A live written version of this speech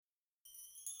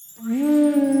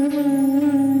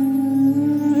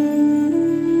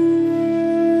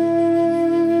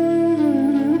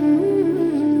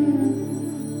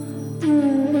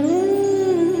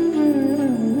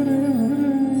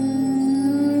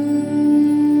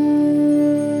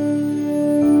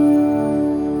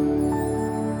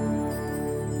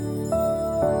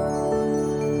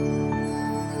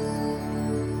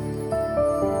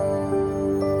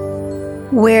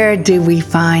Where do we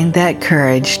find that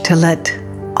courage to let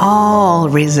all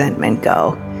resentment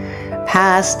go?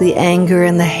 Past the anger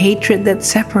and the hatred that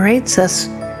separates us,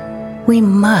 we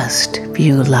must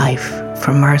view life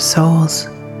from our souls.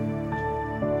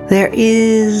 There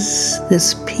is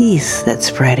this peace that's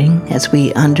spreading as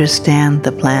we understand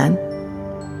the plan,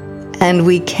 and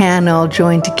we can all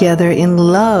join together in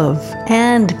love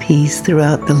and peace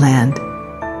throughout the land.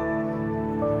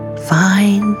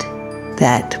 Find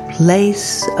that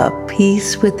place of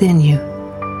peace within you.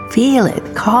 Feel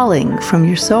it calling from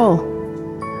your soul,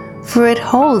 for it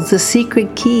holds the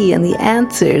secret key and the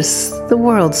answers the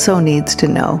world so needs to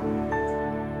know.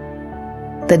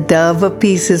 The dove of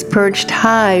peace is perched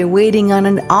high, waiting on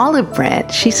an olive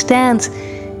branch. She stands.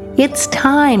 It's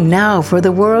time now for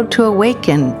the world to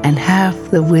awaken and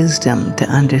have the wisdom to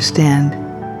understand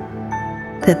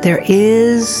that there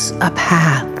is a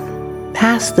path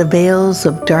past the veils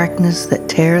of darkness that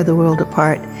tear the world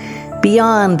apart,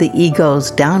 beyond the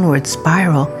ego's downward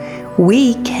spiral.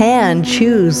 We can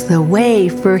choose the way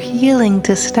for healing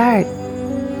to start.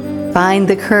 Find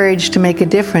the courage to make a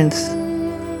difference.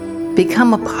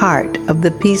 Become a part of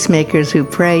the peacemakers who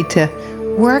pray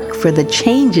to work for the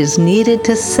changes needed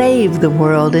to save the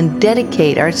world and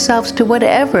dedicate ourselves to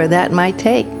whatever that might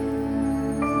take.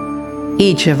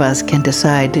 Each of us can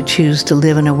decide to choose to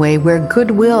live in a way where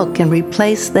goodwill can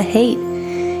replace the hate.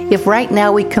 If right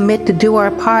now we commit to do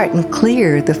our part and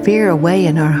clear the fear away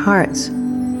in our hearts.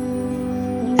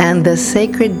 And the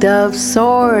sacred dove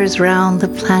soars round the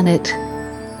planet.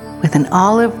 With an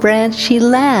olive branch she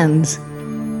lands.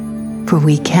 For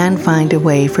we can find a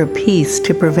way for peace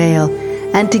to prevail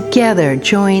and together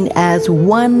join as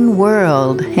one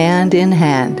world, hand in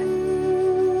hand.